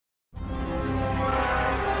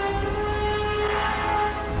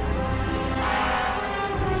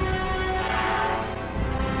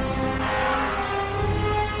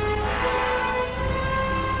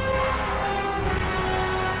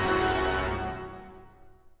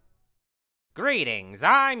Greetings,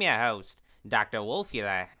 I'm your host, Dr.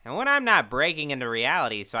 Wolfula, and when I'm not breaking into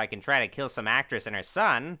reality so I can try to kill some actress and her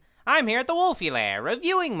son, I'm here at the Wolfula,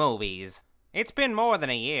 reviewing movies. It's been more than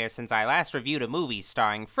a year since I last reviewed a movie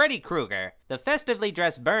starring Freddy Krueger, the festively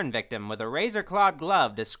dressed burn victim with a razor-clawed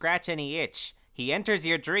glove to scratch any itch. He enters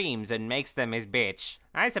your dreams and makes them his bitch.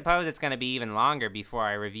 I suppose it's gonna be even longer before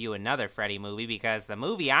I review another Freddy movie because the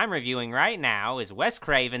movie I'm reviewing right now is Wes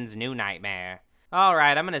Craven's New Nightmare.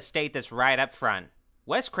 Alright, I'm gonna state this right up front.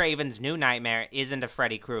 Wes Craven's New Nightmare isn't a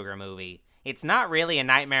Freddy Krueger movie. It's not really a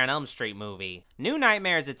Nightmare on Elm Street movie. New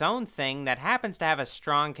Nightmare is its own thing that happens to have a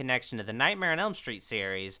strong connection to the Nightmare on Elm Street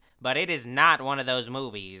series, but it is not one of those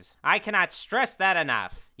movies. I cannot stress that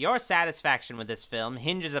enough. Your satisfaction with this film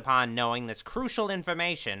hinges upon knowing this crucial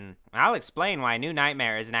information. I'll explain why New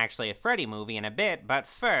Nightmare isn't actually a Freddy movie in a bit, but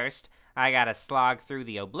first, I gotta slog through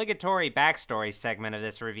the obligatory backstory segment of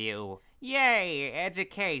this review. Yay,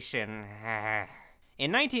 education.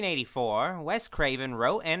 In 1984, Wes Craven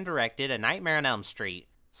wrote and directed A Nightmare on Elm Street,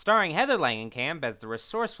 starring Heather Langenkamp as the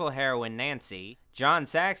resourceful heroine Nancy, John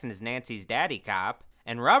Saxon as Nancy's daddy cop,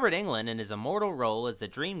 and Robert Englund in his immortal role as the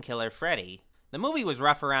dream killer Freddy. The movie was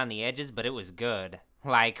rough around the edges, but it was good.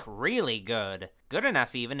 Like, really good. Good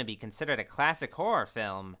enough even to be considered a classic horror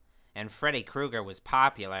film. And Freddy Krueger was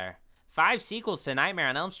popular. 5 sequels to Nightmare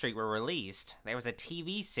on Elm Street were released. There was a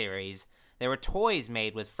TV series. There were toys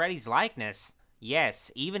made with Freddy's likeness.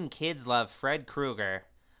 Yes, even kids love Fred Krueger,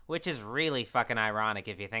 which is really fucking ironic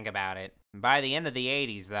if you think about it. By the end of the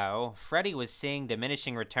 80s, though, Freddy was seeing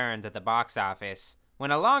diminishing returns at the box office.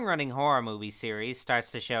 When a long-running horror movie series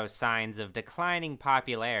starts to show signs of declining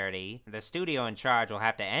popularity, the studio in charge will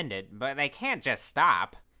have to end it, but they can't just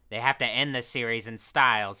stop. They have to end the series in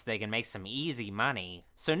style so they can make some easy money.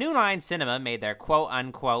 So New Line Cinema made their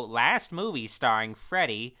quote-unquote last movie starring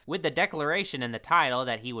Freddy with the declaration in the title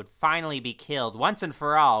that he would finally be killed once and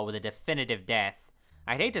for all with a definitive death.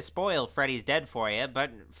 I'd hate to spoil Freddy's dead for you,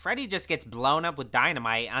 but Freddy just gets blown up with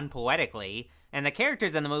dynamite unpoetically, and the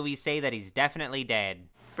characters in the movie say that he's definitely dead.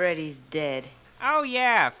 Freddy's dead. Oh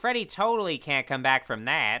yeah, Freddy totally can't come back from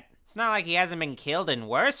that. It's not like he hasn't been killed in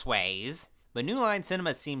worse ways. But New Line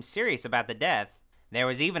Cinema seemed serious about the death. There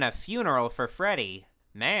was even a funeral for Freddy.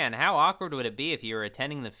 Man, how awkward would it be if you were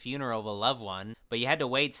attending the funeral of a loved one, but you had to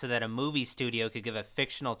wait so that a movie studio could give a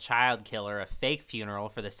fictional child killer a fake funeral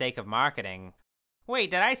for the sake of marketing?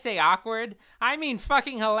 Wait, did I say awkward? I mean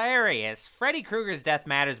fucking hilarious. Freddy Krueger's death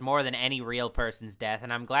matters more than any real person's death,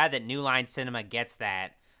 and I'm glad that New Line Cinema gets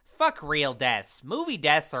that. Fuck real deaths. Movie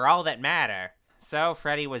deaths are all that matter. So,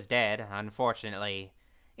 Freddy was dead, unfortunately.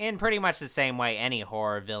 In pretty much the same way any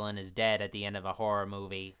horror villain is dead at the end of a horror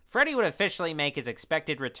movie. Freddy would officially make his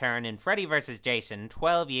expected return in Freddy vs. Jason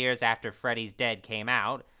 12 years after Freddy's Dead came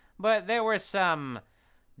out, but there were some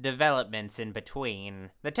developments in between.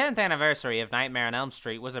 The 10th anniversary of Nightmare on Elm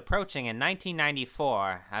Street was approaching in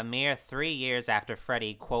 1994, a mere 3 years after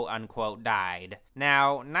Freddy quote-unquote died.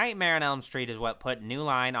 Now, Nightmare on Elm Street is what put New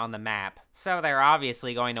Line on the map, so they're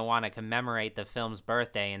obviously going to want to commemorate the film's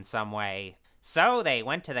birthday in some way. So they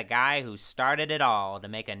went to the guy who started it all to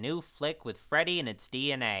make a new flick with Freddy and its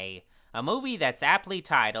DNA, a movie that's aptly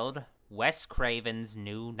titled Wes Craven's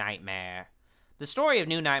New Nightmare. The story of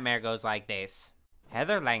New Nightmare goes like this.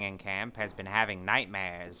 Heather Langenkamp has been having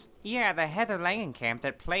nightmares. Yeah, the Heather Langenkamp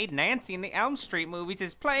that played Nancy in the Elm Street movies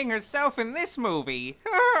is playing herself in this movie.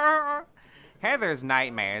 Heather's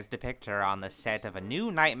nightmares depict her on the set of a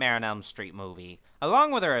new Nightmare on Elm Street movie,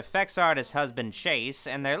 along with her effects artist husband Chase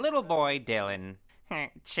and their little boy Dylan.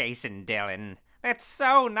 Chase and Dylan. That's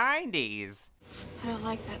so 90s. I don't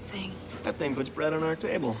like that thing. That thing puts bread on our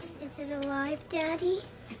table. Is it alive, Daddy?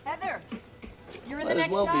 Heather, you're in Might the as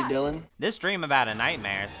next well shot. be, Dylan. This dream about a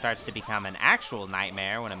nightmare starts to become an actual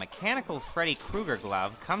nightmare when a mechanical Freddy Krueger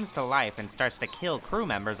glove comes to life and starts to kill crew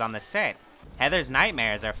members on the set. Heather's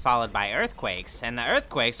nightmares are followed by earthquakes, and the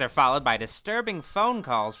earthquakes are followed by disturbing phone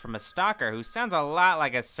calls from a stalker who sounds a lot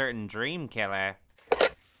like a certain dream killer.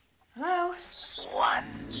 Hello? 1,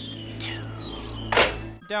 2.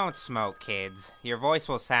 Don't smoke, kids. Your voice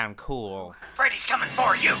will sound cool. Freddy's coming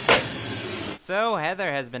for you! So,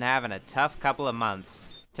 Heather has been having a tough couple of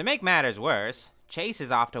months. To make matters worse, Chase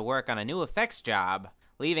is off to work on a new effects job,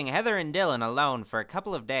 leaving Heather and Dylan alone for a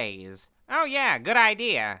couple of days. Oh yeah, good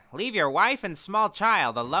idea. Leave your wife and small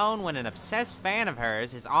child alone when an obsessed fan of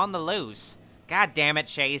hers is on the loose. God damn it,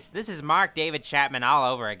 Chase, this is Mark David Chapman all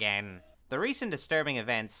over again. The recent disturbing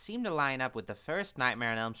events seem to line up with the first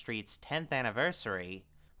Nightmare on Elm Street's 10th anniversary.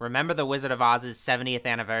 Remember the Wizard of Oz's 70th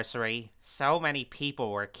anniversary? So many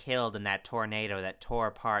people were killed in that tornado that tore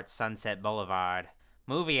apart Sunset Boulevard.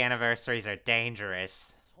 Movie anniversaries are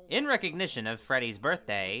dangerous. In recognition of Freddy's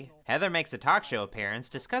birthday, Heather makes a talk show appearance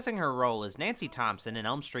discussing her role as Nancy Thompson in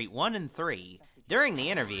Elm Street 1 and 3. During the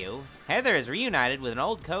interview, Heather is reunited with an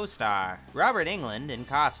old co-star, Robert Englund, in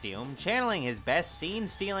costume, channeling his best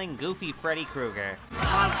scene-stealing, goofy Freddy Krueger.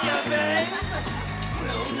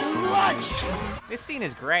 This scene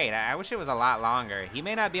is great. I wish it was a lot longer. He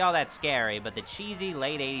may not be all that scary, but the cheesy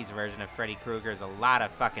late 80s version of Freddy Krueger is a lot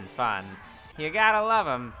of fucking fun. You gotta love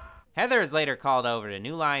him. Heather is later called over to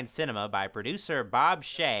New Line Cinema by producer Bob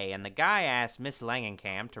Shea, and the guy asked Miss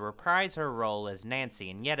Langenkamp to reprise her role as Nancy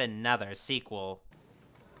in yet another sequel.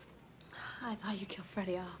 I thought you killed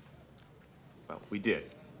Freddy off. Well, we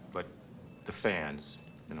did, but the fans,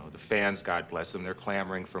 the fans, God bless them, they're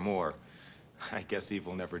clamoring for more. I guess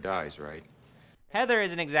evil never dies, right? Heather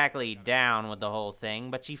isn't exactly down with the whole thing,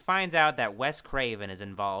 but she finds out that Wes Craven is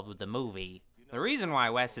involved with the movie. The reason why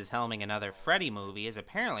Wes is helming another Freddy movie is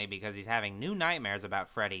apparently because he's having new nightmares about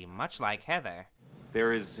Freddy, much like Heather.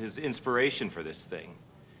 There is his inspiration for this thing.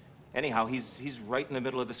 Anyhow, he's right in the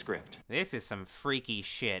middle of the script. This is some freaky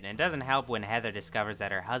shit, and it doesn't help when Heather discovers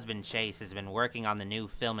that her husband Chase has been working on the new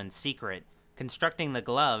film in secret, constructing the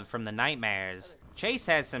glove from the nightmares. Chase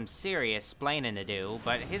has some serious splaining to do,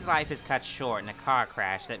 but his life is cut short in a car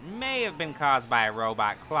crash that may have been caused by a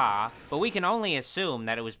robot claw, but we can only assume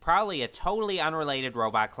that it was probably a totally unrelated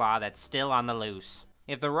robot claw that's still on the loose.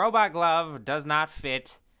 If the robot glove does not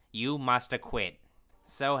fit, you must acquit.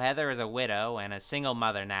 So Heather is a widow and a single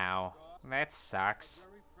mother now. That sucks.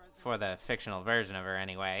 For the fictional version of her,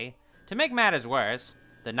 anyway. To make matters worse,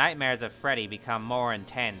 the nightmares of Freddy become more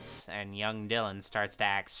intense, and young Dylan starts to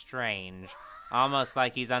act strange. Almost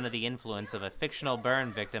like he's under the influence of a fictional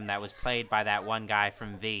burn victim that was played by that one guy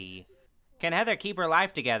from V. Can Heather keep her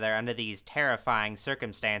life together under these terrifying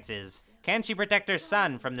circumstances? Can she protect her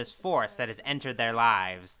son from this force that has entered their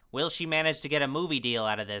lives? Will she manage to get a movie deal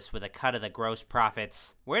out of this with a cut of the gross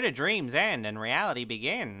profits? Where do dreams end and reality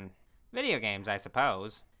begin? Video games, I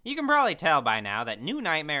suppose. You can probably tell by now that New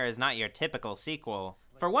Nightmare is not your typical sequel.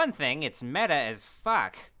 For one thing, it's meta as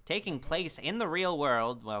fuck, taking place in the real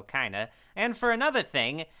world, well, kinda, and for another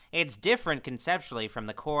thing, it's different conceptually from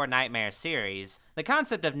the core Nightmare series. The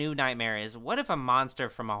concept of New Nightmare is, what if a monster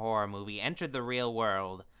from a horror movie entered the real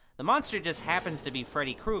world? The monster just happens to be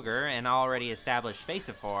Freddy Krueger, an already established face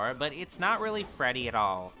of horror, but it's not really Freddy at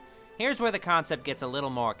all. Here's where the concept gets a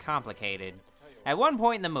little more complicated. At one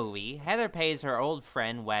point in the movie, Heather pays her old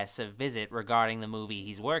friend Wes a visit regarding the movie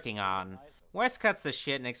he's working on. Wes cuts the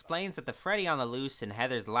shit and explains that the Freddy on the loose in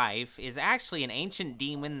Heather's life is actually an ancient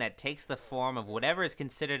demon that takes the form of whatever is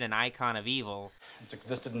considered an icon of evil. It's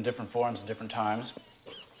existed in different forms at different times.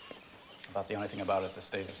 About the only thing about it that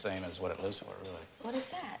stays the same is what it lives for, really. What is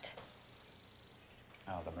that?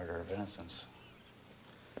 Oh, the murder of innocence.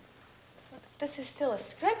 Well, this is still a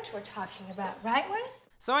script we're talking about, right, Wes?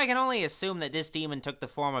 So I can only assume that this demon took the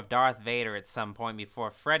form of Darth Vader at some point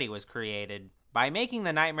before Freddy was created. By making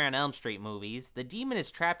the Nightmare on Elm Street movies, the demon is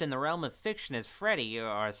trapped in the realm of fiction as Freddy,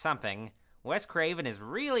 or something. Wes Craven is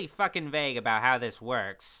really fucking vague about how this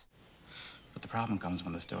works. But the problem comes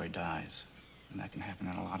when the story dies. And that can happen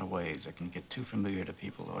in a lot of ways. It can get too familiar to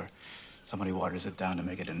people, or somebody waters it down to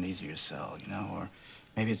make it an easier sell, or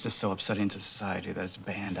maybe it's just so upsetting to society that it's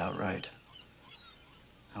banned outright.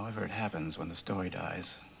 However it happens, when the story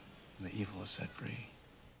dies, the evil is set free.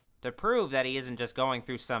 To prove that he isn't just going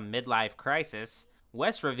through some midlife crisis,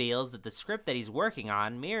 Wes reveals that the script that he's working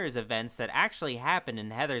on mirrors events that actually happened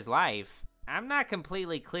in Heather's life. I'm not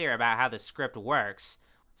completely clear about how the script works.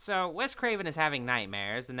 So, Wes Craven is having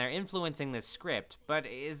nightmares, and they're influencing this script, but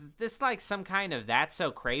is this like some kind of That's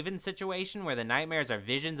So Craven situation where the nightmares are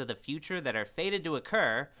visions of the future that are fated to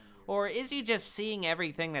occur, or is he just seeing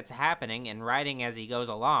everything that's happening and writing as he goes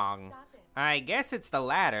along? I guess it's the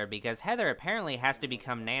latter, because Heather apparently has to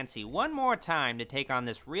become Nancy one more time to take on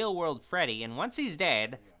this real-world Freddy, and once he's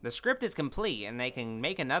dead, the script is complete and they can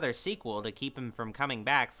make another sequel to keep him from coming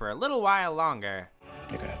back for a little while longer.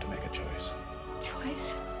 You're gonna have to make a choice.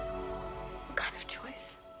 Choice? What kind of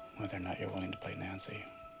choice? Whether or not you're willing to play Nancy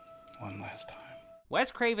one last time. Wes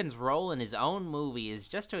Craven's role in his own movie is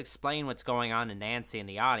just to explain what's going on to Nancy and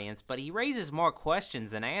the audience, but he raises more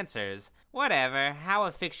questions than answers. Whatever, how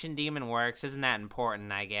a fiction demon works isn't that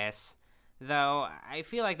important, I guess. Though, I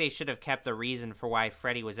feel like they should have kept the reason for why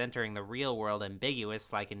Freddy was entering the real world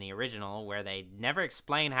ambiguous like in the original, where they never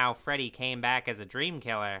explain how Freddy came back as a dream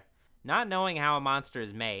killer. Not knowing how a monster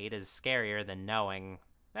is made is scarier than knowing.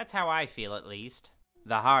 That's how I feel, at least.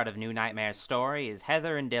 The heart of New Nightmare's story is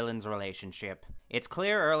Heather and Dylan's relationship. It's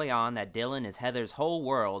clear early on that Dylan is Heather's whole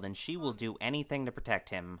world and she will do anything to protect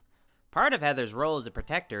him. Part of Heather's role as a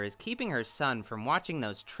protector is keeping her son from watching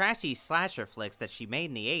those trashy slasher flicks that she made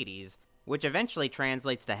in the 80s, which eventually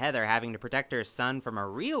translates to Heather having to protect her son from a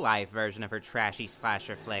real-life version of her trashy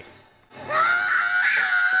slasher flicks.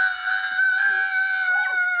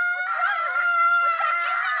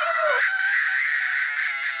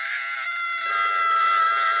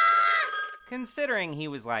 Considering he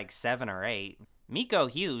was like 7 or 8, Miko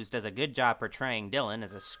Hughes does a good job portraying Dylan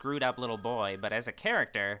as a screwed-up little boy, but as a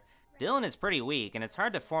character, Dylan is pretty weak, and it's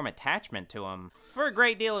hard to form attachment to him. For a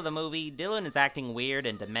great deal of the movie, Dylan is acting weird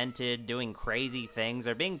and demented, doing crazy things,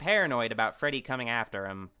 or being paranoid about Freddy coming after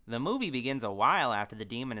him. The movie begins a while after the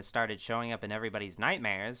demon has started showing up in everybody's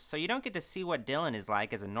nightmares, so you don't get to see what Dylan is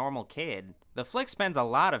like as a normal kid. The flick spends a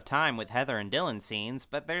lot of time with Heather and Dylan scenes,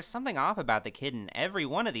 but there's something off about the kid in every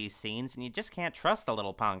one of these scenes, and you just can't trust the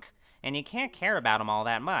little punk. And you can't care about him all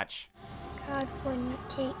that much. God wouldn't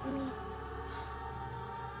take me.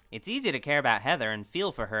 It's easy to care about Heather and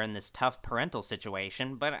feel for her in this tough parental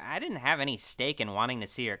situation, but I didn't have any stake in wanting to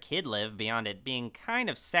see her kid live beyond it being kind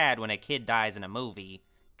of sad when a kid dies in a movie.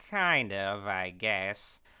 Kind of, I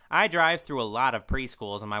guess. I drive through a lot of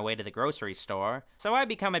preschools on my way to the grocery store, so I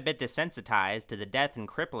become a bit desensitized to the death and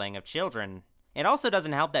crippling of children. It also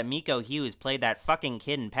doesn't help that Miko Hughes played that fucking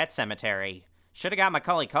kid in Pet Sematary. Should've got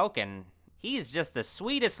Macaulay Culkin. He's just the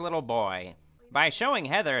sweetest little boy. By showing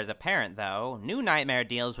Heather as a parent, though, New Nightmare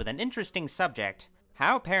deals with an interesting subject.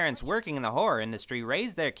 How parents working in the horror industry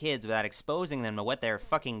raise their kids without exposing them to what they're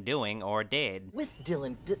fucking doing or did. With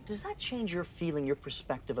Dylan, does that change your feeling, your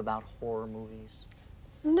perspective about horror movies?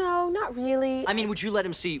 No, not really. I mean, would you let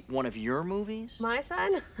him see one of your movies? My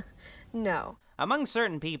son? No. Among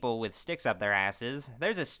certain people with sticks up their asses,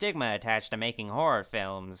 there's a stigma attached to making horror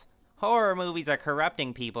films. Horror movies are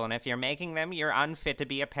corrupting people, and if you're making them, you're unfit to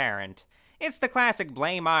be a parent. It's the classic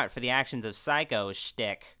blame art for the actions of psychos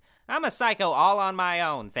shtick. I'm a psycho all on my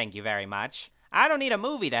own, thank you very much. I don't need a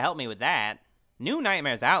movie to help me with that. New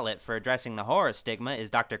Nightmare's outlet for addressing the horror stigma is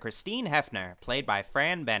Dr. Christine Hefner, played by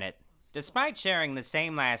Fran Bennett. Despite sharing the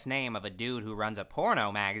same last name of a dude who runs a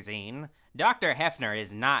porno magazine, Dr. Hefner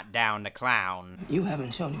is not down to clown. You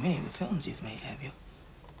haven't shown many of the films you've made, have you?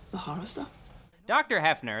 The horror stuff? Dr.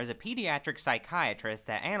 Hefner is a pediatric psychiatrist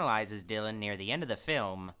that analyzes Dylan near the end of the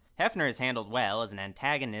film. Hefner is handled well as an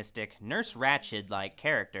antagonistic, Nurse Ratched-like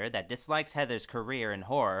character that dislikes Heather's career in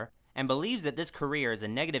horror and believes that this career is a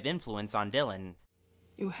negative influence on Dylan.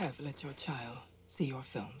 You have let your child see your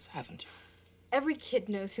films, haven't you? Every kid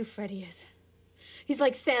knows who Freddy is. He's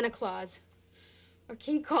like Santa Claus. Or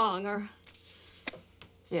King Kong, or...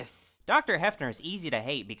 Yes. Dr. Hefner is easy to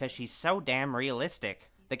hate because she's so damn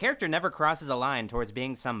realistic. The character never crosses a line towards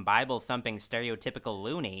being some Bible-thumping stereotypical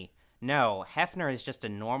loony. No, Hefner is just a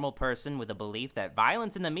normal person with a belief that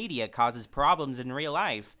violence in the media causes problems in real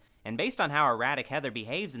life, and based on how erratic Heather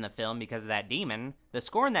behaves in the film because of that demon, the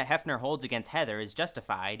scorn that Hefner holds against Heather is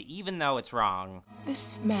justified, even though it's wrong.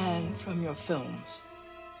 This man from your films,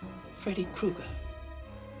 Freddy Krueger,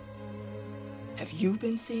 have you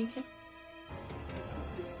been seeing him?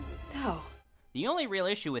 No. The only real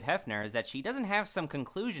issue with Hefner is that she doesn't have some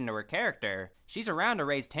conclusion to her character. She's around to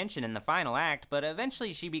raise tension in the final act, but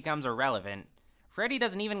eventually she becomes irrelevant. Freddy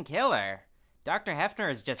doesn't even kill her. Dr. Hefner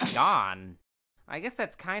is just gone. I guess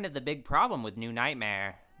that's kind of the big problem with New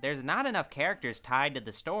Nightmare. There's not enough characters tied to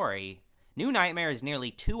the story. New Nightmare is nearly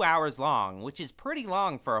 2 hours long, which is pretty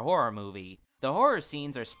long for a horror movie. The horror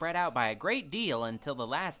scenes are spread out by a great deal until the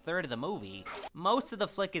last third of the movie. Most of the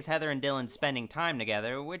flick is Heather and Dylan spending time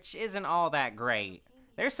together, which isn't all that great.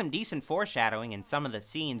 There's some decent foreshadowing in some of the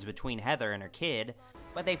scenes between Heather and her kid,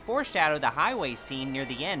 but they foreshadow the highway scene near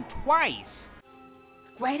the end twice!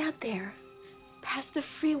 Right out there, past the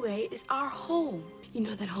freeway, is our home. You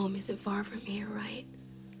know that home isn't far from here, right?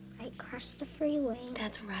 Right across the freeway.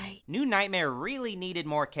 That's right. New Nightmare really needed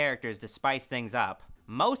more characters to spice things up.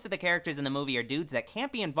 Most of the characters in the movie are dudes that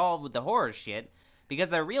can't be involved with the horror shit because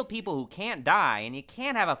they're real people who can't die, and you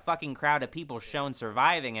can't have a fucking crowd of people shown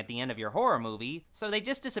surviving at the end of your horror movie, so they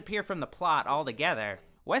just disappear from the plot altogether.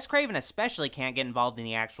 Wes Craven especially can't get involved in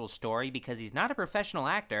the actual story because he's not a professional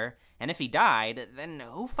actor, and if he died, then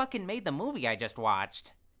who fucking made the movie I just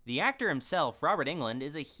watched? The actor himself, Robert Englund,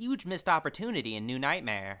 is a huge missed opportunity in New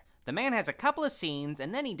Nightmare. The man has a couple of scenes,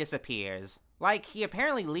 and then he disappears. Like, he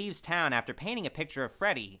apparently leaves town after painting a picture of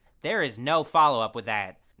Freddy. There is no follow-up with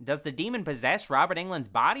that. Does the demon possess Robert Englund's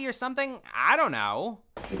body or something? I don't know.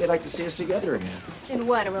 I think they'd like to see us together again. In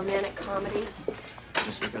what, a romantic comedy?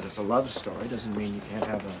 Just because it's a love story doesn't mean you can't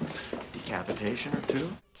have a decapitation or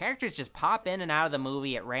two. Characters just pop in and out of the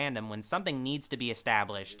movie at random when something needs to be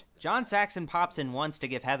established. John Saxon pops in once to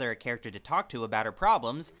give Heather a character to talk to about her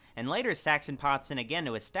problems, and later Saxon pops in again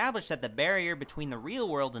to establish that the barrier between the real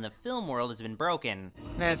world and the film world has been broken.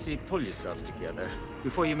 Nancy, pull yourself together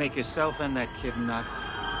before you make yourself and that kid nuts.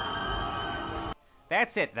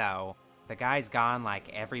 That's it, though. The guy's gone like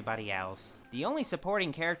everybody else. The only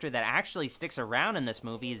supporting character that actually sticks around in this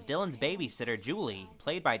movie is Dylan's babysitter, Julie,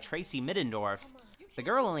 played by Tracy Middendorf. The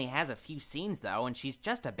girl only has a few scenes, though, and she's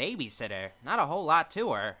just a babysitter. Not a whole lot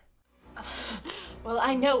to her. Well,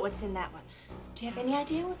 I know what's in that one. Do you have any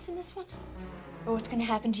idea what's in this one? Or what's gonna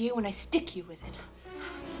happen to you when I stick you with it?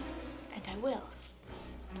 And I will.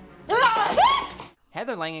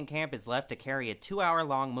 Heather Langenkamp is left to carry a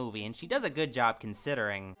 2-hour-long movie, and she does a good job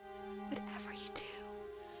considering. Whatever you do,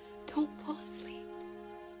 don't fall asleep.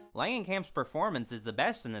 Langenkamp's performance is the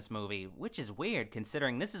best in this movie, which is weird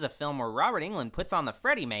considering this is a film where Robert Englund puts on the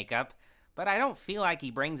Freddy makeup, but I don't feel like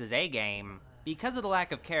he brings his A-game. Because of the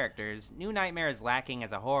lack of characters, New Nightmare is lacking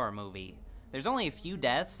as a horror movie. There's only a few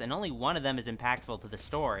deaths, and only one of them is impactful to the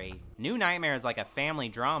story. New Nightmare is like a family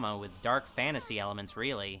drama with dark fantasy elements,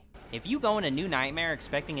 really. If you go into New Nightmare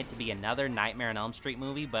expecting it to be another Nightmare on Elm Street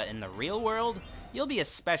movie, but in the real world, you'll be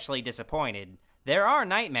especially disappointed. There are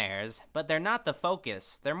nightmares, but they're not the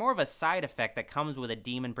focus. They're more of a side effect that comes with a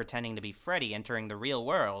demon pretending to be Freddy entering the real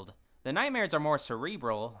world. The nightmares are more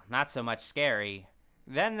cerebral, not so much scary.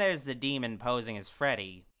 Then there's the demon posing as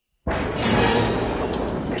Freddy.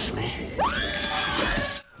 Miss me?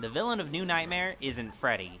 The villain of New Nightmare isn't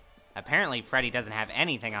Freddy. Apparently Freddy doesn't have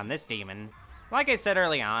anything on this demon. Like I said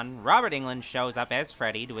early on, Robert Englund shows up as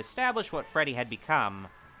Freddy to establish what Freddy had become.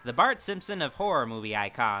 The Bart Simpson of horror movie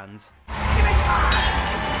icons.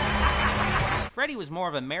 Freddy was more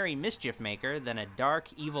of a merry mischief maker than a dark,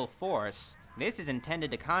 evil force. This is intended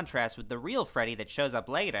to contrast with the real Freddy that shows up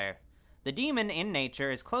later. The demon, in nature,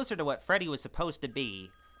 is closer to what Freddy was supposed to be.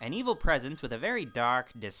 An evil presence with a very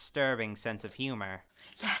dark, disturbing sense of humor.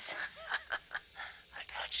 Yes. I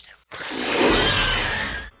touched him.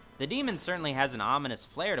 The demon certainly has an ominous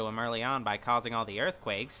flair to him early on by causing all the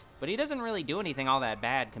earthquakes, but he doesn't really do anything all that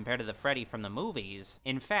bad compared to the Freddy from the movies.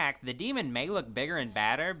 In fact, the demon may look bigger and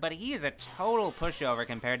badder, but he is a total pushover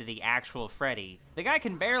compared to the actual Freddy. The guy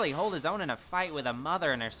can barely hold his own in a fight with a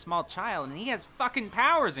mother and her small child, and he has fucking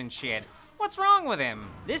powers and shit. What's wrong with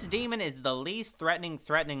him? This demon is the least threatening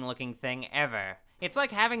looking thing ever. It's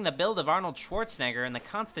like having the build of Arnold Schwarzenegger and the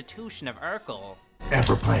constitution of Urkel.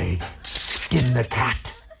 Ever played Skin the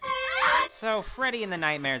Cat? So, Freddy and the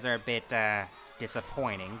Nightmares are a bit,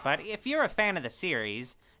 disappointing, but if you're a fan of the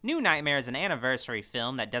series, New Nightmare is an anniversary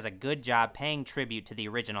film that does a good job paying tribute to the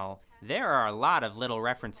original. There are a lot of little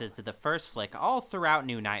references to the first flick all throughout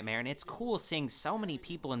New Nightmare, and it's cool seeing so many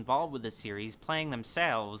people involved with the series playing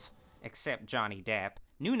themselves, except Johnny Depp.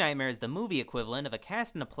 New Nightmare is the movie equivalent of a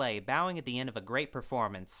cast in a play bowing at the end of a great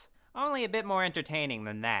performance. Only a bit more entertaining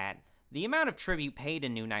than that. The amount of tribute paid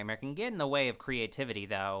in New Nightmare can get in the way of creativity,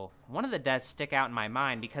 though. One of the deaths stick out in my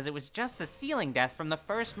mind because it was just the ceiling death from the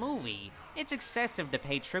first movie. It's excessive to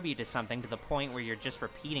pay tribute to something to the point where you're just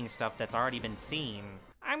repeating stuff that's already been seen.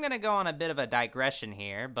 I'm gonna go on a bit of a digression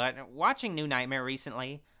here, but watching New Nightmare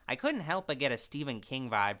recently, I couldn't help but get a Stephen King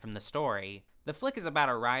vibe from the story. The flick is about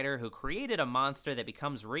a writer who created a monster that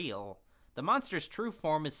becomes real. The monster's true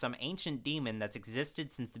form is some ancient demon that's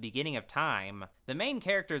existed since the beginning of time. The main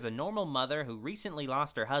character is a normal mother who recently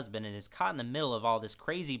lost her husband and is caught in the middle of all this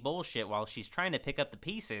crazy bullshit while she's trying to pick up the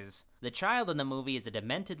pieces. The child in the movie is a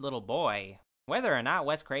demented little boy. Whether or not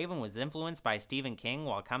Wes Craven was influenced by Stephen King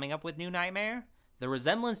while coming up with New Nightmare, the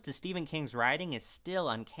resemblance to Stephen King's writing is still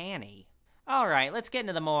uncanny. Alright, let's get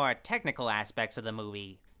into the more technical aspects of the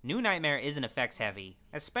movie. New Nightmare isn't effects heavy,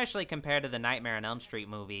 especially compared to the Nightmare on Elm Street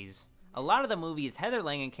movies. A lot of the movie is Heather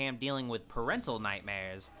Langenkamp dealing with parental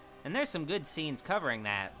nightmares, and there's some good scenes covering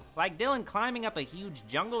that, like Dylan climbing up a huge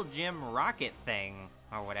jungle gym rocket thing,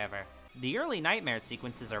 or whatever. The early nightmare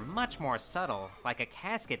sequences are much more subtle, like a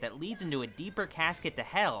casket that leads into a deeper casket to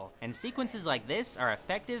hell, and sequences like this are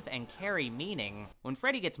effective and carry meaning. When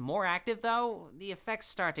Freddy gets more active though, the effects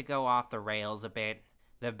start to go off the rails a bit.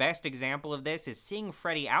 The best example of this is seeing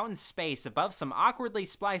Freddy out in space above some awkwardly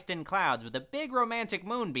spliced-in clouds with a big romantic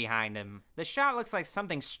moon behind him. The shot looks like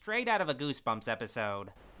something straight out of a Goosebumps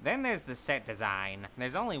episode. Then there's the set design.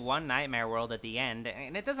 There's only one nightmare world at the end,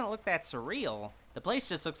 and it doesn't look that surreal. The place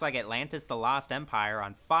just looks like Atlantis the Lost Empire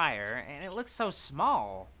on fire, and it looks so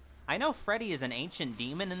small. I know Freddy is an ancient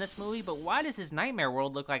demon in this movie, but why does his nightmare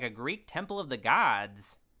world look like a Greek temple of the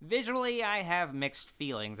gods? Visually, I have mixed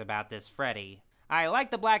feelings about this Freddy. I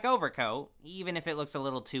like the black overcoat, even if it looks a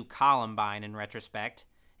little too Columbine in retrospect.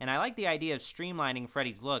 and I like the idea of streamlining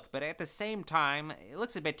Freddy's look, but at the same time, it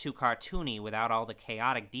looks a bit too cartoony without all the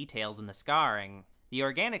chaotic details and the scarring. The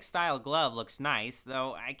organic style glove looks nice,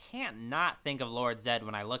 though I can't not think of Lord Zed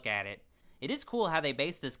when I look at it. It is cool how they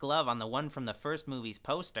based this glove on the one from the first movie's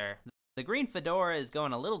poster. The green fedora is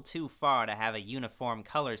going a little too far to have a uniform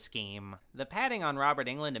color scheme. The padding on Robert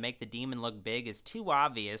Englund to make the demon look big is too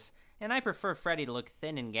obvious, and I prefer Freddy to look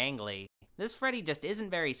thin and gangly. This Freddy just isn't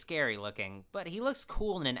very scary looking, but he looks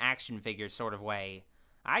cool in an action figure sort of way.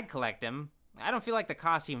 I'd collect him. I don't feel like the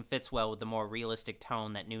costume fits well with the more realistic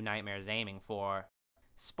tone that New Nightmare is aiming for.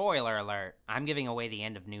 Spoiler alert, I'm giving away the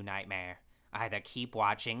end of New Nightmare. Either keep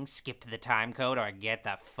watching, skip to the time code, or get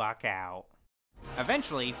the fuck out.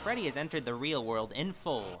 Eventually, Freddy has entered the real world in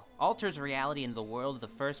full, alters reality in the world of the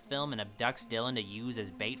first film, and abducts Dylan to use as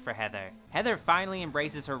bait for Heather. Heather finally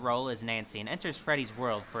embraces her role as Nancy and enters Freddy's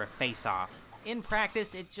world for a face-off. In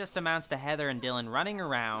practice, it just amounts to Heather and Dylan running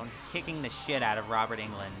around, kicking the shit out of Robert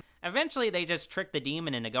Englund. Eventually, they just trick the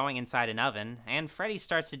demon into going inside an oven, and Freddy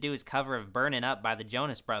starts to do his cover of Burnin' Up by the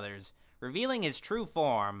Jonas Brothers, revealing his true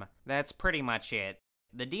form. That's pretty much it.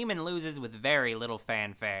 The demon loses with very little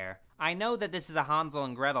fanfare. I know that this is a Hansel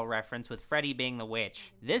and Gretel reference with Freddy being the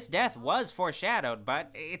witch. This death was foreshadowed, but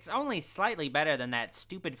it's only slightly better than that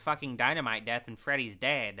stupid fucking dynamite death in Freddy's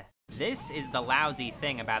Dead. This is the lousy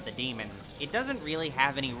thing about the demon. It doesn't really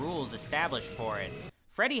have any rules established for it.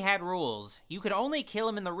 Freddy had rules. You could only kill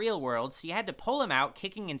him in the real world, so you had to pull him out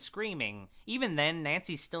kicking and screaming. Even then,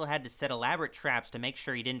 Nancy still had to set elaborate traps to make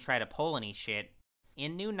sure he didn't try to pull any shit.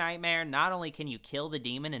 In New Nightmare, not only can you kill the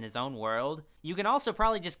demon in his own world, you can also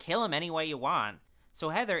probably just kill him any way you want. So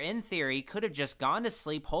Heather, in theory, could have just gone to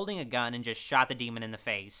sleep holding a gun and just shot the demon in the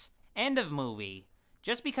face. End of movie.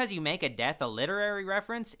 Just because you make a death a literary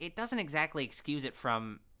reference, it doesn't exactly excuse it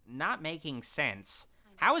from not making sense.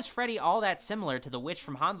 How is Freddy all that similar to the witch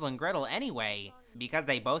from Hansel and Gretel anyway? Because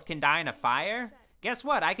they both can die in a fire? Guess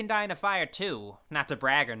what, I can die in a fire too. Not to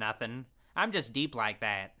brag or nothing. I'm just deep like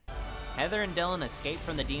that. Heather and Dylan escape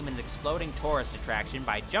from the demon's exploding tourist attraction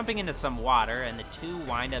by jumping into some water, and the two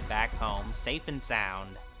wind up back home, safe and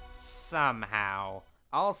sound. Somehow.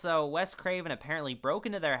 Also, Wes Craven apparently broke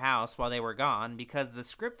into their house while they were gone because the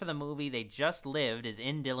script for the movie they just lived is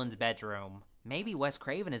in Dylan's bedroom. Maybe Wes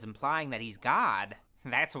Craven is implying that he's God.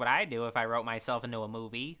 That's what I'd do if I wrote myself into a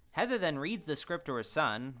movie. Heather then reads the script to her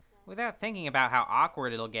son, without thinking about how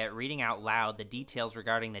awkward it'll get reading out loud the details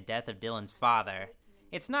regarding the death of Dylan's father.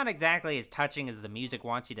 It's not exactly as touching as the music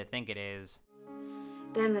wants you to think it is.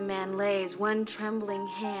 Then the man lays one trembling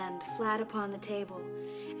hand flat upon the table,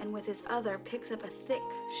 and with his other picks up a thick,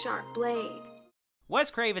 sharp blade.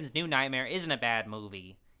 Wes Craven's New Nightmare isn't a bad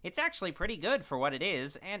movie. It's actually pretty good for what it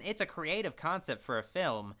is, and it's a creative concept for a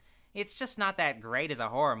film. It's just not that great as a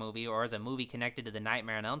horror movie or as a movie connected to the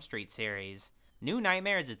Nightmare on Elm Street series. New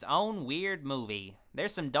Nightmare is its own weird movie.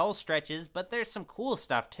 There's some dull stretches, but there's some cool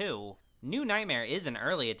stuff too. New Nightmare is an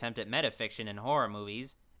early attempt at metafiction in horror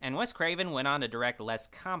movies, and Wes Craven went on to direct less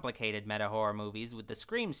complicated meta-horror movies with the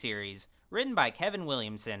Scream series, written by Kevin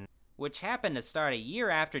Williamson, which happened to start a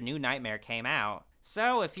year after New Nightmare came out.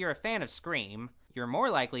 So if you're a fan of Scream, you're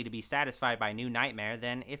more likely to be satisfied by New Nightmare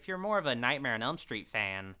than if you're more of a Nightmare on Elm Street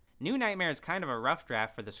fan. New Nightmare is kind of a rough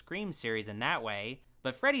draft for the Scream series in that way,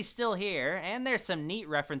 but Freddy's still here, and there's some neat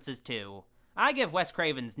references too. I give Wes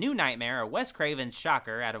Craven's New Nightmare a Wes Craven's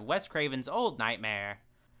shocker out of Wes Craven's Old Nightmare.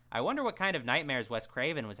 I wonder what kind of nightmares Wes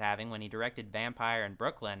Craven was having when he directed Vampire in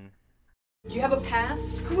Brooklyn. Do you have a pass?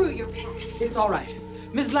 Screw your pass. It's all right.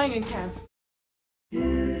 Ms. Langenkamp,